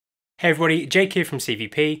Hey everybody, Jake here from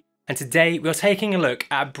CVP, and today we are taking a look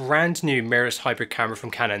at a brand new mirrorless hybrid camera from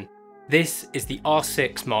Canon. This is the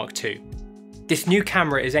R6 Mark II. This new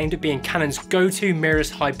camera is aimed at being Canon's go-to mirrorless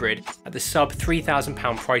hybrid at the sub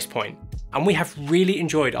 £3,000 price point, and we have really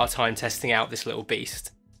enjoyed our time testing out this little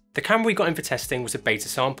beast. The camera we got in for testing was a beta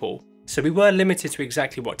sample, so we were limited to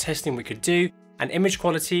exactly what testing we could do, and image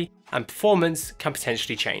quality and performance can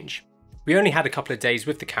potentially change. We only had a couple of days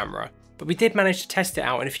with the camera, but we did manage to test it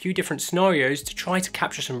out in a few different scenarios to try to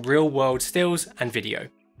capture some real world stills and video.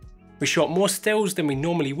 We shot more stills than we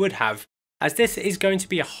normally would have, as this is going to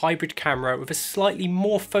be a hybrid camera with a slightly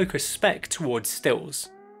more focused spec towards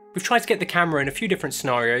stills. We've tried to get the camera in a few different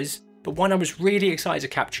scenarios, but one I was really excited to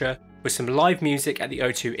capture was some live music at the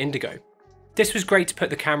O2 Indigo. This was great to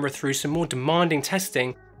put the camera through some more demanding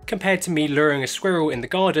testing compared to me luring a squirrel in the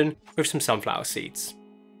garden with some sunflower seeds.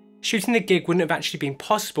 Shooting the gig wouldn't have actually been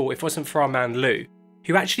possible if it wasn't for our man Lou,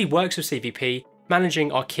 who actually works with CVP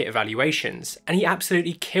managing our kit evaluations, and he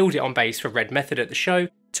absolutely killed it on base for Red Method at the show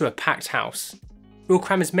to a packed house. We'll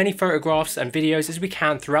cram as many photographs and videos as we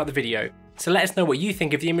can throughout the video, so let us know what you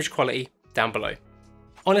think of the image quality down below.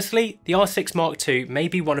 Honestly, the R6 Mark II may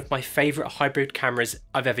be one of my favourite hybrid cameras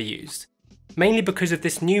I've ever used, mainly because of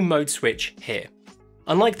this new mode switch here.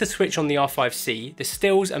 Unlike the switch on the R5C, the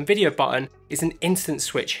stills and video button is an instant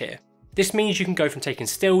switch here. This means you can go from taking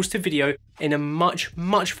stills to video in a much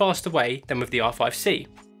faster way than with the R5C,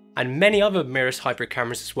 and many other mirrorless hybrid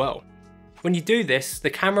cameras as well. When you do this, the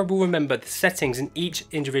camera will remember the settings in each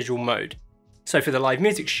individual mode. So for the live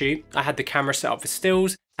music shoot, I had the camera set up for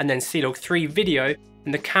stills and then C-Log3 video,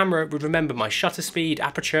 and the camera would remember my shutter speed,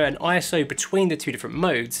 aperture and ISO between the two different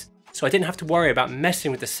modes, so I didn't have to worry about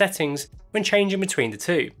messing with the settings when changing between the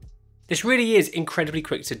two. This really is incredibly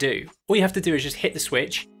quick to do. All you have to do is just hit the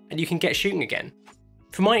switch and you can get shooting again.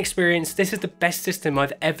 From my experience, this is the best system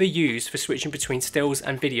I've ever used for switching between stills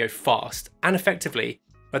and video fast and effectively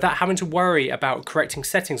without having to worry about correcting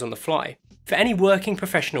settings on the fly. For any working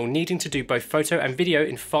professional needing to do both photo and video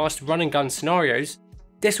in fast run and gun scenarios,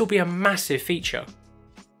 this will be a massive feature.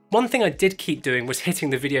 One thing I did keep doing was hitting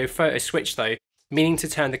the video photo switch though, meaning to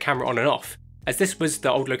turn the camera on and off, as this was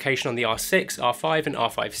the old location on the R6, R5 and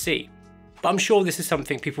R5C, but I'm sure this is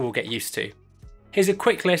something people will get used to. Here's a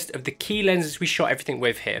quick list of the key lenses we shot everything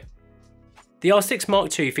with here. The R6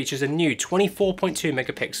 Mark II features a new 24.2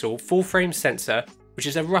 megapixel full frame sensor, which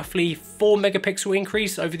is a roughly 4 megapixel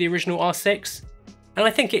increase over the original R6, and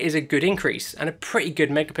I think it is a good increase and a pretty good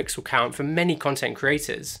megapixel count for many content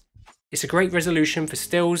creators. It's a great resolution for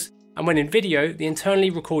stills, and when in video, the internally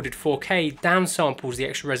recorded 4K downsamples the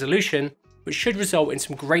extra resolution, which should result in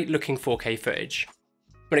some great looking 4K footage.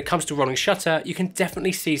 When it comes to rolling shutter, you can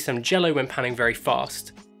definitely see some jello when panning very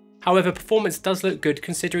fast. However, performance does look good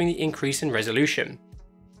considering the increase in resolution.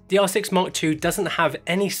 The R6 Mark II doesn't have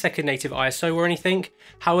any second native ISO or anything,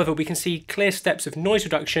 however we can see clear steps of noise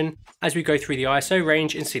reduction as we go through the ISO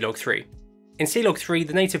range in C-Log3. In C-Log3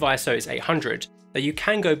 the native ISO is 800, though you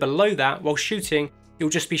can go below that while shooting, you'll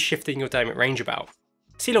just be shifting your dynamic range about.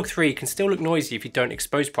 C-Log3 can still look noisy if you don't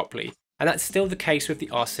expose properly, and that's still the case with the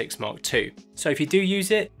R6 Mark II. So if you do use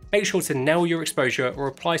it, make sure to nail your exposure or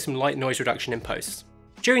apply some light noise reduction in post.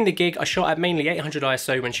 During the gig, I shot at mainly 800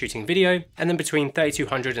 ISO when shooting video, and then between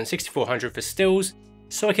 3200 and 6400 for stills,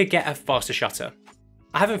 so I could get a faster shutter.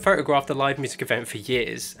 I haven't photographed a live music event for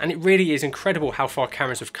years, and it really is incredible how far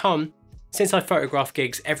cameras have come since I photograph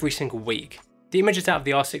gigs every single week. The images out of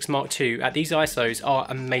the R6 Mark II at these ISOs are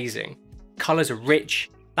amazing. Colours are rich,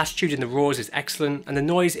 latitude in the RAWs is excellent, and the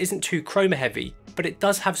noise isn't too chroma heavy, but it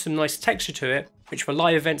does have some nice texture to it, which for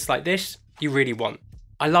live events like this, you really want.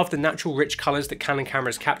 I love the natural rich colours that Canon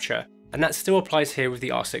cameras capture, and that still applies here with the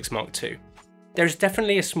R6 Mark II. There is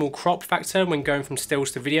definitely a small crop factor when going from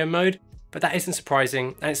stills to video mode, but that isn't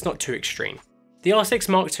surprising and it's not too extreme. The R6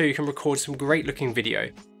 Mark II can record some great looking video,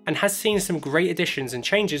 and has seen some great additions and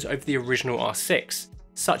changes over the original R6,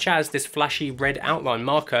 such as this flashy red outline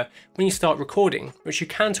marker when you start recording, which you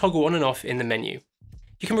can toggle on and off in the menu.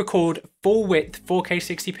 You can record full width 4K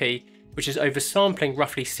 60p, which is oversampling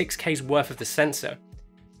roughly 6K's worth of the sensor.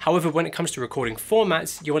 However, when it comes to recording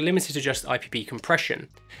formats, you are limited to just IPB compression.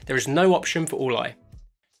 There is no option for all-I.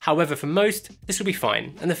 However, for most, this will be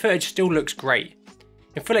fine, and the footage still looks great.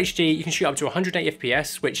 In Full HD, you can shoot up to 108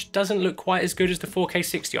 FPS, which doesn't look quite as good as the 4K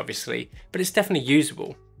 60 obviously, but it's definitely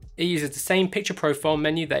usable. It uses the same picture profile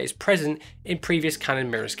menu that is present in previous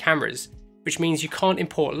Canon mirrorless cameras, which means you can't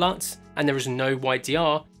import LUTs, and there is no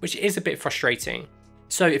YDR, which is a bit frustrating.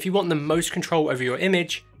 So if you want the most control over your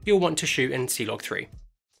image, you'll want to shoot in C-Log3.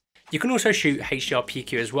 You can also shoot HDR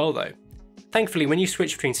PQ as well though. Thankfully, when you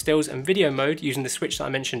switch between stills and video mode using the switch that I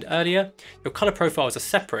mentioned earlier, your colour profiles are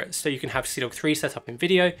separate, so you can have C-Log3 set up in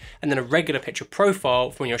video and then a regular picture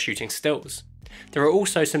profile for when you're shooting stills. There are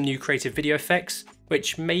also some new creative video effects,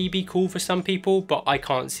 which may be cool for some people, but I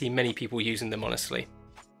can't see many people using them honestly.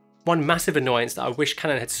 One massive annoyance that I wish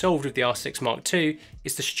Canon had solved with the R6 Mark II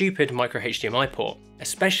is the stupid micro HDMI port,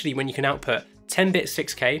 especially when you can output 10-bit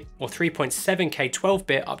 6K or 3.7K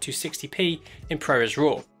 12-bit up to 60p in ProRes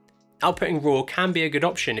RAW. Outputting RAW can be a good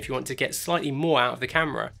option if you want to get slightly more out of the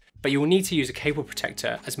camera, but you will need to use a cable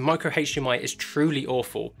protector as micro HDMI is truly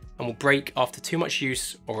awful and will break after too much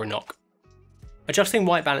use or a knock. Adjusting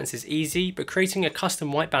white balance is easy, but creating a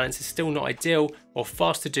custom white balance is still not ideal or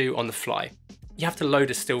fast to do on the fly. You have to load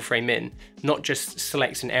a still frame in, not just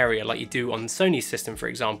select an area like you do on Sony's system for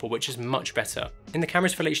example, which is much better. In the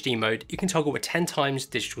camera's Full HD mode, you can toggle a 10x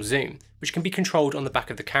digital zoom, which can be controlled on the back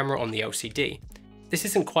of the camera on the LCD. This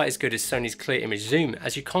isn't quite as good as Sony's clear image zoom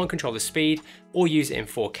as you can't control the speed or use it in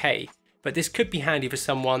 4K, but this could be handy for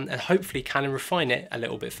someone and hopefully Canon refine it a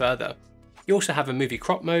little bit further. You also have a movie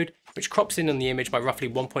crop mode, which crops in on the image by roughly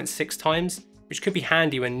 1.6 times, which could be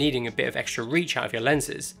handy when needing a bit of extra reach out of your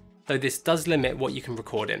lenses, though this does limit what you can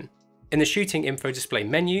record in. In the shooting info display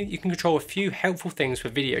menu, you can control a few helpful things for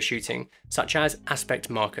video shooting, such as aspect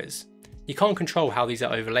markers. You can't control how these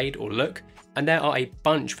are overlaid or look, and there are a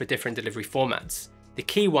bunch for different delivery formats. The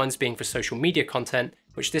key ones being for social media content,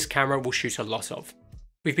 which this camera will shoot a lot of.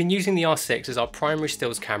 We've been using the R6 as our primary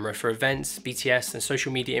stills camera for events, BTS and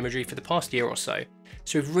social media imagery for the past year or so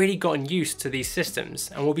we've really gotten used to these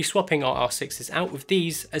systems and we'll be swapping our R6s out with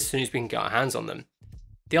these as soon as we can get our hands on them.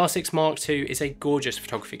 The R6 Mark II is a gorgeous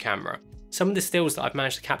photography camera. Some of the stills that I've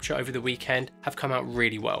managed to capture over the weekend have come out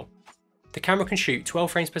really well. The camera can shoot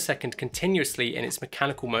 12 frames per second continuously in its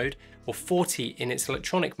mechanical mode or 40 in its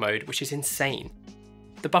electronic mode, which is insane.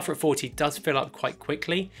 The buffer at 40 does fill up quite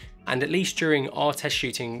quickly, and at least during our test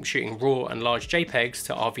shooting RAW and large JPEGs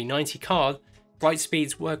to our V90 card, write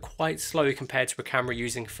speeds were quite slow compared to a camera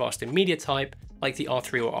using fast and media type like the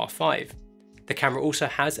R3 or R5. The camera also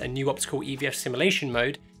has a new optical EVF simulation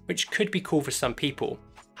mode, which could be cool for some people.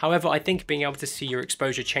 However, I think being able to see your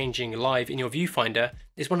exposure changing live in your viewfinder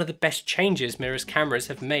is one of the best changes mirrorless cameras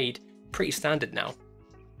have made pretty standard now.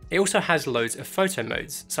 It also has loads of photo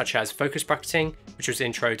modes, such as focus bracketing, which was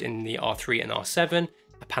introed in the R3 and R7,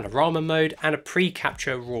 a panorama mode, and a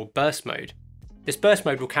pre-capture raw burst mode. This burst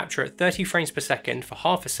mode will capture at 30 frames per second for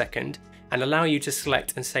half a second and allow you to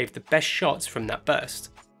select and save the best shots from that burst.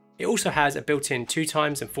 It also has a built-in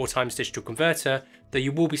 2x and 4x digital converter, though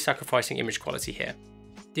you will be sacrificing image quality here.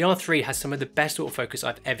 The R3 has some of the best autofocus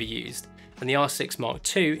I've ever used, and the R6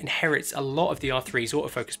 Mark II inherits a lot of the R3's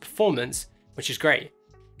autofocus performance, which is great.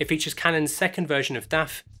 It features Canon's second version of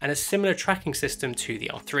DAF and a similar tracking system to the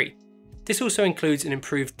R3. This also includes an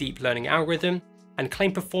improved deep learning algorithm and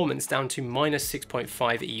claim performance down to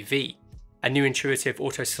 -6.5 EV, a new intuitive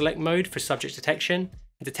auto select mode for subject detection,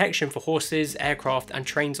 and detection for horses, aircraft and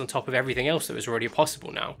trains on top of everything else that was already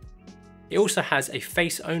possible now. It also has a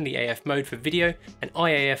face-only AF mode for video, and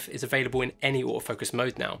IAF is available in any autofocus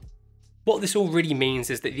mode now. What this all really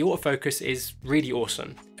means is that the autofocus is really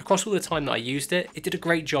awesome. Across all the time that I used it, it did a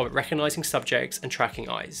great job at recognising subjects and tracking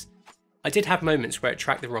eyes. I did have moments where it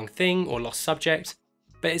tracked the wrong thing or lost subject,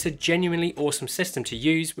 but it's a genuinely awesome system to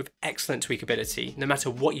use with excellent tweakability no matter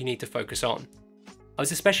what you need to focus on. I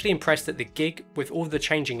was especially impressed at the gig with all the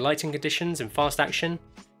changing lighting conditions and fast action.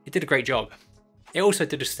 It did a great job. It also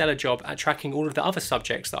did a stellar job at tracking all of the other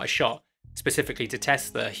subjects that I shot, specifically to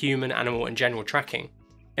test the human, animal and general tracking.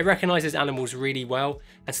 It recognises animals really well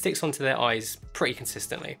and sticks onto their eyes pretty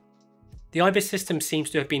consistently. The IBIS system seems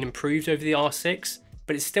to have been improved over the R6,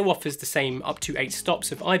 but it still offers the same up to 8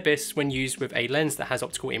 stops of IBIS when used with a lens that has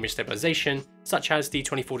optical image stabilisation, such as the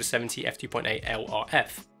 24-70 f2.8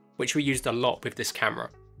 LRF, which we used a lot with this camera.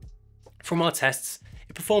 From our tests,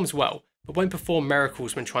 it performs well, but won't perform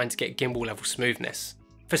miracles when trying to get gimbal level smoothness.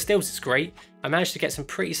 For stills it's great. I managed to get some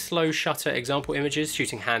pretty slow shutter example images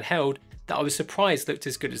shooting handheld that I was surprised looked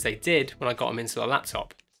as good as they did when I got them into the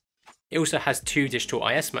laptop. It also has 2 digital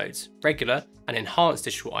IS modes, regular and enhanced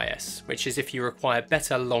digital IS, which is if you require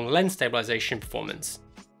better long lens stabilisation performance.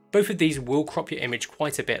 Both of these will crop your image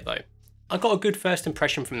quite a bit though. I got a good first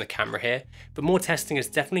impression from the camera here, but more testing is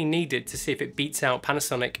definitely needed to see if it beats out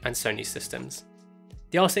Panasonic and Sony systems.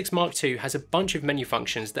 The R6 Mark II has a bunch of menu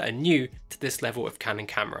functions that are new to this level of Canon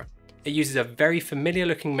camera. It uses a very familiar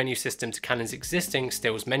looking menu system to Canon's existing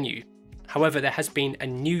stills menu. However, there has been a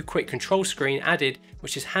new quick control screen added,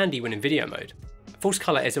 which is handy when in video mode. False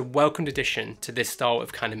colour is a welcomed addition to this style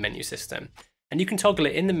of Canon menu system, and you can toggle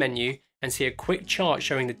it in the menu and see a quick chart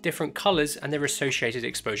showing the different colours and their associated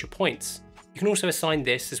exposure points. You can also assign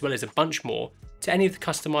this, as well as a bunch more, to any of the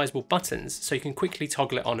customisable buttons so you can quickly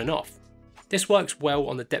toggle it on and off. This works well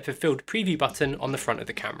on the depth of field preview button on the front of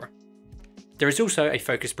the camera. There is also a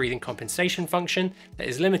focus breathing compensation function that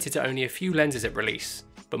is limited to only a few lenses at release,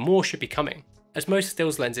 but more should be coming. As most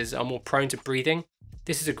stills lenses are more prone to breathing,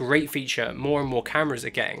 this is a great feature more and more cameras are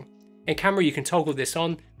getting. In camera you can toggle this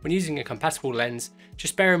on when using a compatible lens,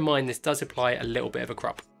 just bear in mind this does apply a little bit of a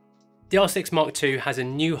crop. The R6 Mark II has a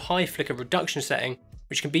new high flicker reduction setting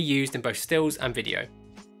which can be used in both stills and video.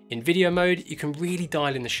 In video mode, you can really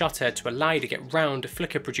dial in the shutter to allow you to get round a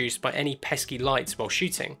flicker produced by any pesky lights while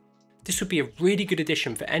shooting. This would be a really good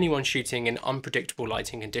addition for anyone shooting in unpredictable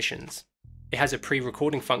lighting conditions. It has a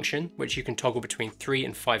pre-recording function which you can toggle between 3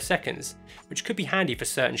 and 5 seconds, which could be handy for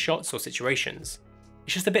certain shots or situations.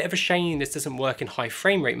 It's just a bit of a shame this doesn't work in high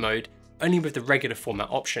frame rate mode, only with the regular format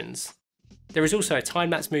options. There is also a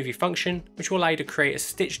time-lapse movie function which will allow you to create a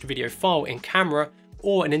stitched video file in camera,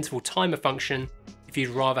 or an interval timer function if you'd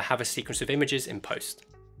rather have a sequence of images in post.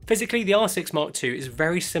 Physically, the R6 Mark II is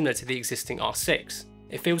very similar to the existing R6.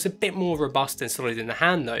 It feels a bit more robust and solid in the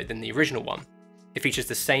hand though than the original one. It features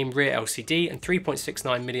the same rear LCD and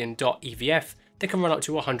 3.69 million dot EVF that can run up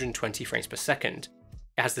to 120 frames per second.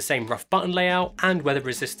 It has the same rough button layout and weather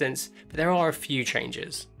resistance, but there are a few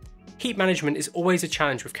changes. Heat management is always a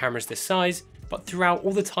challenge with cameras this size, but throughout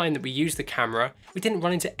all the time that we used the camera, we didn't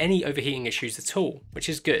run into any overheating issues at all, which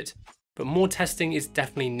is good, but more testing is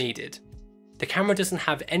definitely needed. The camera doesn't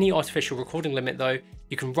have any artificial recording limit though,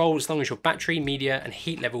 you can roll as long as your battery, media and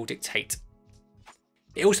heat level dictate.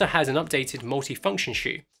 It also has an updated multi-function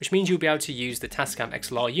shoe, which means you'll be able to use the Tascam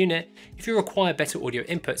XLR unit if you require better audio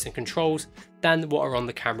inputs and controls than what are on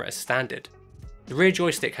the camera as standard. The rear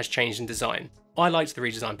joystick has changed in design. I liked the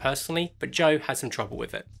redesign personally, but Joe had some trouble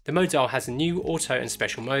with it. The mode dial has a new auto and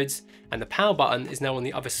special modes, and the power button is now on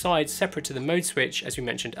the other side separate to the mode switch as we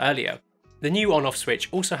mentioned earlier. The new on-off switch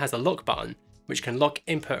also has a lock button, which can lock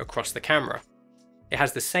input across the camera. It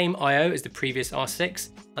has the same I/O as the previous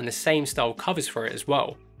R6 and the same style covers for it as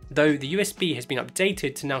well, though the USB has been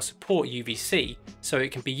updated to now support UVC, so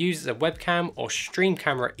it can be used as a webcam or stream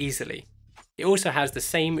camera easily. It also has the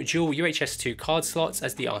same dual UHS 2 card slots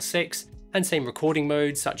as the R6 and same recording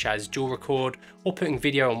modes such as dual record or putting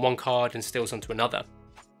video on one card and stills onto another.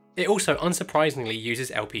 It also unsurprisingly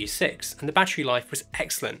uses LPU6 and the battery life was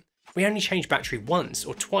excellent. We only changed battery once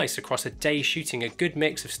or twice across a day shooting a good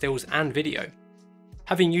mix of stills and video.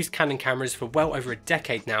 Having used Canon cameras for well over a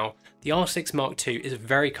decade now, the R6 Mark II is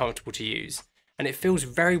very comfortable to use, and it feels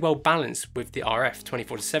very well balanced with the RF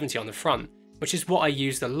 24-70 on the front, which is what I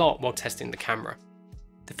used a lot while testing the camera.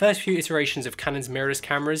 The first few iterations of Canon's mirrorless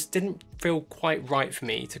cameras didn't feel quite right for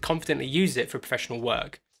me to confidently use it for professional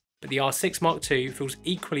work, but the R6 Mark II feels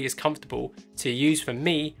equally as comfortable to use for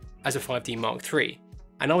me as a 5D Mark III,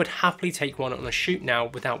 and I would happily take one on a shoot now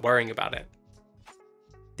without worrying about it.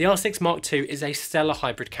 The R6 Mark II is a stellar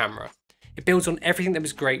hybrid camera. It builds on everything that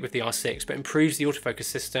was great with the R6 but improves the autofocus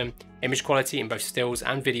system, image quality in both stills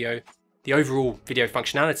and video, the overall video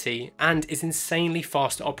functionality, and is insanely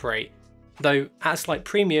fast to operate, though at a slight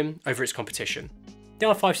premium over its competition. The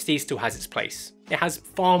R5C still has its place. It has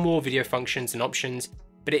far more video functions and options,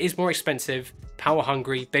 but it is more expensive, power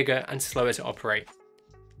hungry, bigger and slower to operate.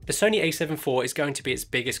 The Sony a7 IV is going to be its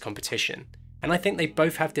biggest competition, and I think they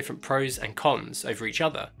both have different pros and cons over each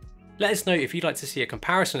other. Let us know if you'd like to see a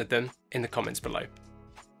comparison of them in the comments below.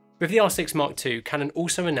 With the R6 Mark II, Canon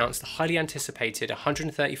also announced the highly anticipated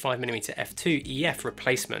 135mm f2 EF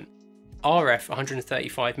replacement, RF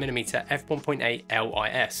 135mm f1.8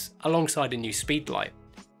 LIS, alongside a new speed light.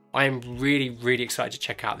 I am really excited to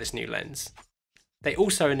check out this new lens. They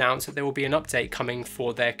also announced that there will be an update coming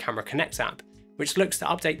for their Camera Connect app, which looks to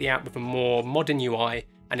update the app with a more modern UI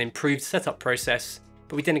and improved setup process,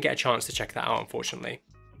 but we didn't get a chance to check that out unfortunately.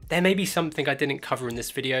 There may be something I didn't cover in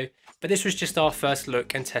this video, but this was just our first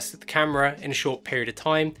look and test of the camera in a short period of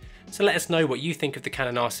time, so let us know what you think of the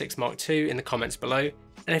Canon R6 Mark II in the comments below,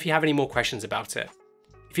 and if you have any more questions about it.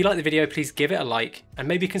 If you like the video, please give it a like, and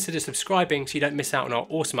maybe consider subscribing so you don't miss out on our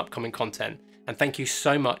awesome upcoming content, and thank you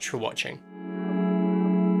so much for watching.